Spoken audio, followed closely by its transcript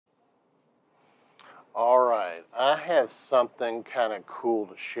All right, I have something kind of cool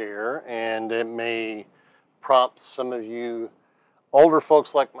to share, and it may prompt some of you older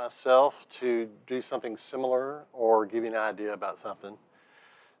folks like myself to do something similar or give you an idea about something.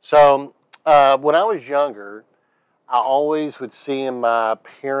 So, when I was younger, I always would see in my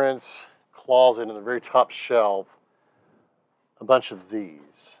parents' closet in the very top shelf a bunch of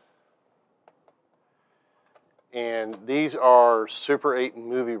these. And these are Super 8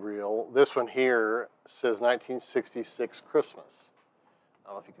 movie reel. This one here says 1966 Christmas. I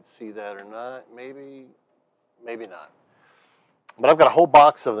don't know if you can see that or not. Maybe not. But I've got a whole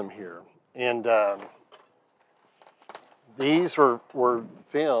box of them here. And these were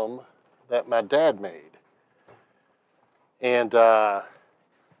film that my dad made. And I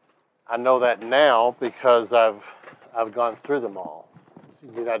know that now because I've gone through them all. So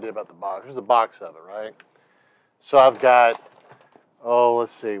you get an idea about the box. There's a box of it, right? So I've got,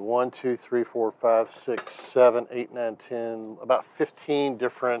 let's see, 1, 2, 3, 4, 5, 6, 7, 8, 9, 10, about 15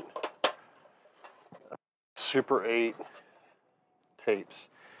 different Super 8 tapes.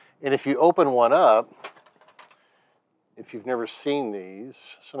 And if you open one up, if you've never seen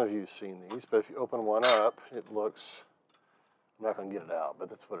these, some of you have seen these, but if you open one up, it looks, I'm not going to get it out, but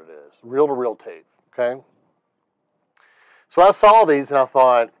that's what it is. Reel-to-reel tape, okay? So I saw these and I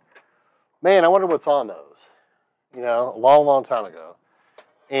thought, man, I wonder what's on those. You know, a long, long time ago.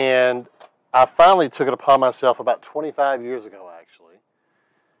 And I finally took it upon myself about 25 years ago, actually,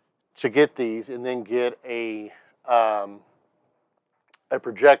 to get these and then get a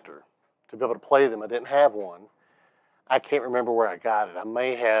projector to be able to play them. I didn't have one. I can't remember where I got it. I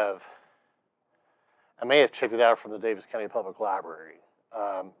may have checked it out from the Davis County Public Library.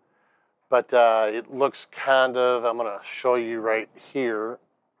 But it looks kind of, I'm going to show you right here.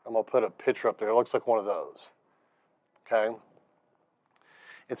 I'm going to put a picture up there. It looks like one of those. Okay.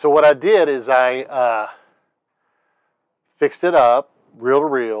 And so what I did is I fixed it up, reel to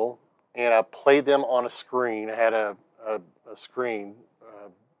reel, and I played them on a screen. I had a screen,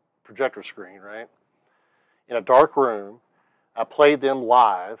 projector screen, right? In a dark room. I played them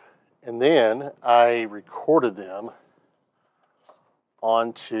live, and then I recorded them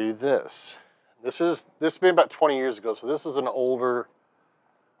onto this. This has been about 20 years ago, so this is an older.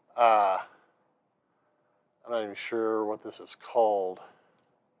 I'm not even sure what this is called,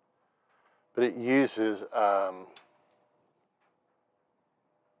 but it uses,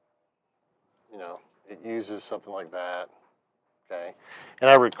 it uses something like that, okay? And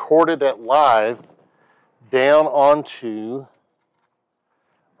I recorded that live down onto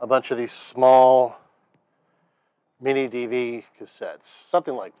a bunch of these small mini DV cassettes,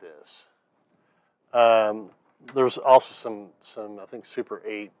 something like this. There's also some I think Super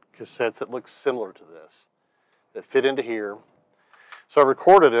 8 cassettes that look similar to this, that fit into here. So I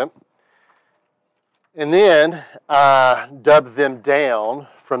recorded it, and then I dubbed them down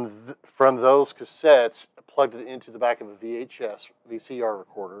from those cassettes, plugged it into the back of a VCR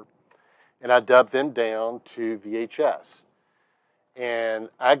recorder, and I dubbed them down to VHS. And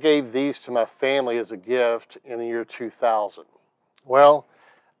I gave these to my family as a gift in the year 2000. Well,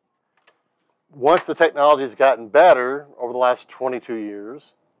 once the technology has gotten better over the last 22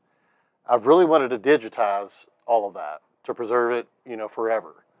 years, I've really wanted to digitize all of that to preserve it,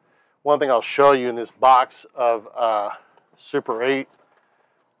 forever. One thing I'll show you in this box of Super 8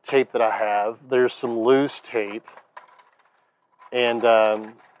 tape that I have, there's some loose tape. And,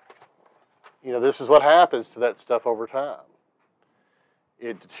 this is what happens to that stuff over time.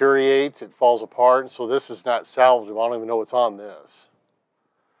 It deteriorates, it falls apart, and so this is not salvageable. I don't even know what's on this.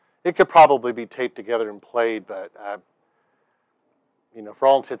 It could probably be taped together and played, but for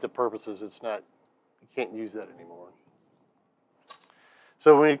all intents and purposes, it's not. You can't use that anymore.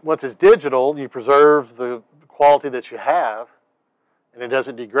 So once it's digital, you preserve the quality that you have, and it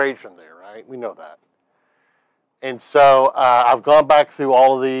doesn't degrade from there, right? We know that. And so I've gone back through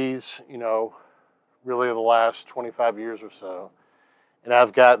all of these, really the last 25 years or so, and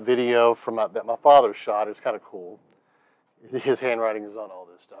I've got video that my father shot. It's kind of cool. His handwriting is on all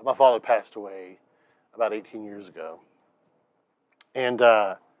this stuff. My father passed away about 18 years ago. And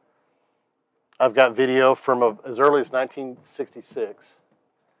I've got video from as early as 1966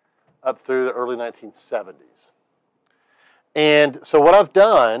 up through the early 1970s. And so what I've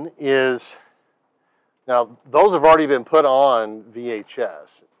done is, now those have already been put on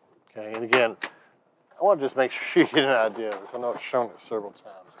VHS. Okay, and again, I want to just make sure you get an idea of this. I know I've shown it several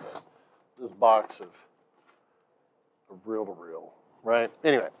times, but this box of reel-to-reel, right?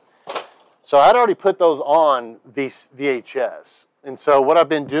 Anyway, so I'd already put those on VHS. And so what I've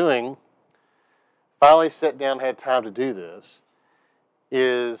been doing, finally sat down, had time to do this,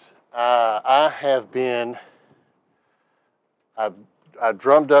 is I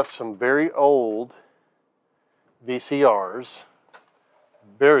drummed up some very old VCRs,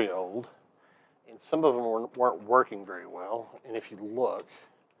 very old, and some of them weren't working very well. And if you look,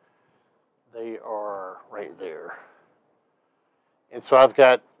 they are right there. And so I've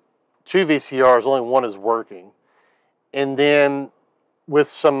got 2 VCRs, only one is working. And then with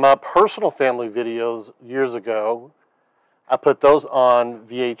some personal family videos years ago, I put those on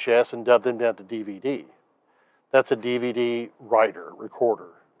VHS and dubbed them down to DVD. That's a DVD recorder.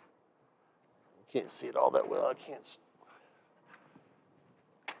 You can't see it all that well. I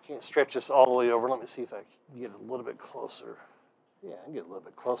can't stretch this all the way over. Let me see if I can get a little bit closer. Yeah, I can get a little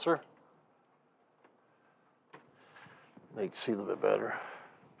bit closer. Make you see a little bit better.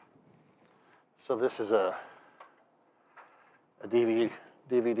 So this is a DVD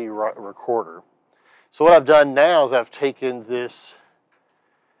recorder. So what I've done now is I've taken this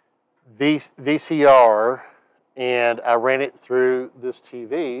VCR and I ran it through this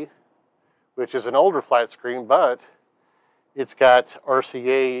TV, which is an older flat screen, but it's got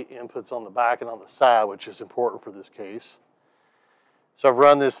RCA inputs on the back and on the side, which is important for this case. So I've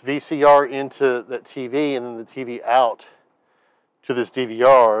run this VCR into that TV and then the TV out to this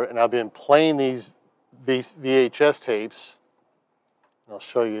DVR, and I've been playing these VHS tapes. I'll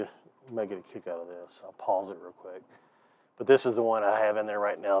show you. You might get a kick out of this. I'll pause it real quick. But this is the one I have in there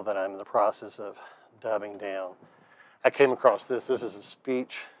right now that I'm in the process of dubbing down. I came across this. This is a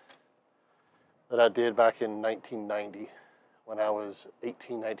speech that I did back in 1990 when I was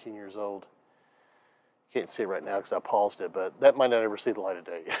 18, 19 years old. Can't see it right now because I paused it, but that might not ever see the light of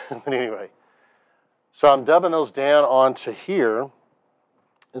day. But anyway. So I'm dubbing those down onto here,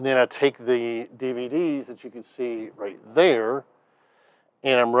 and then I take the DVDs that you can see right there,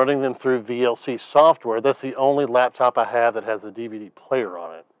 and I'm running them through VLC software. That's the only laptop I have that has a DVD player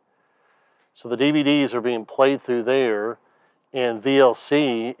on it. So the DVDs are being played through there, and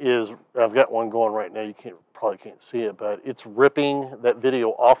VLC is, I've got one going right now, you probably can't see it, but it's ripping that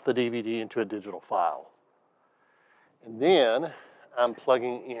video off the DVD into a digital file. And then I'm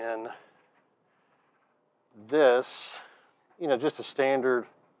plugging in this, just a standard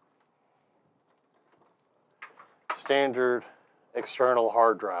external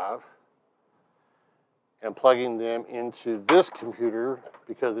hard drive, and plugging them into this computer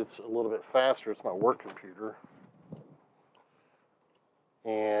because it's a little bit faster. It's my work computer,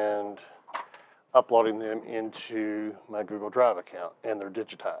 and uploading them into my Google Drive account, and they're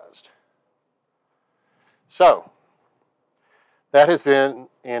digitized. So that has been,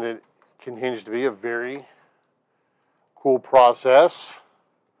 and it continues to be, a very cool process.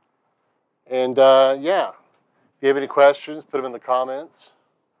 And yeah, if you have any questions, put them in the comments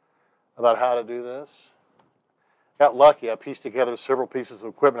about how to do this. Got lucky. I pieced together several pieces of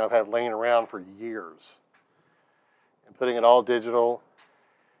equipment I've had laying around for years and putting it all digital.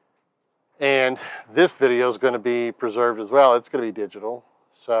 And this video is going to be preserved as well. It's going to be digital.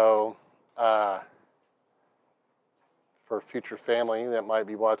 So for a future family that might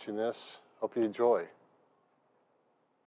be watching this, hope you enjoy.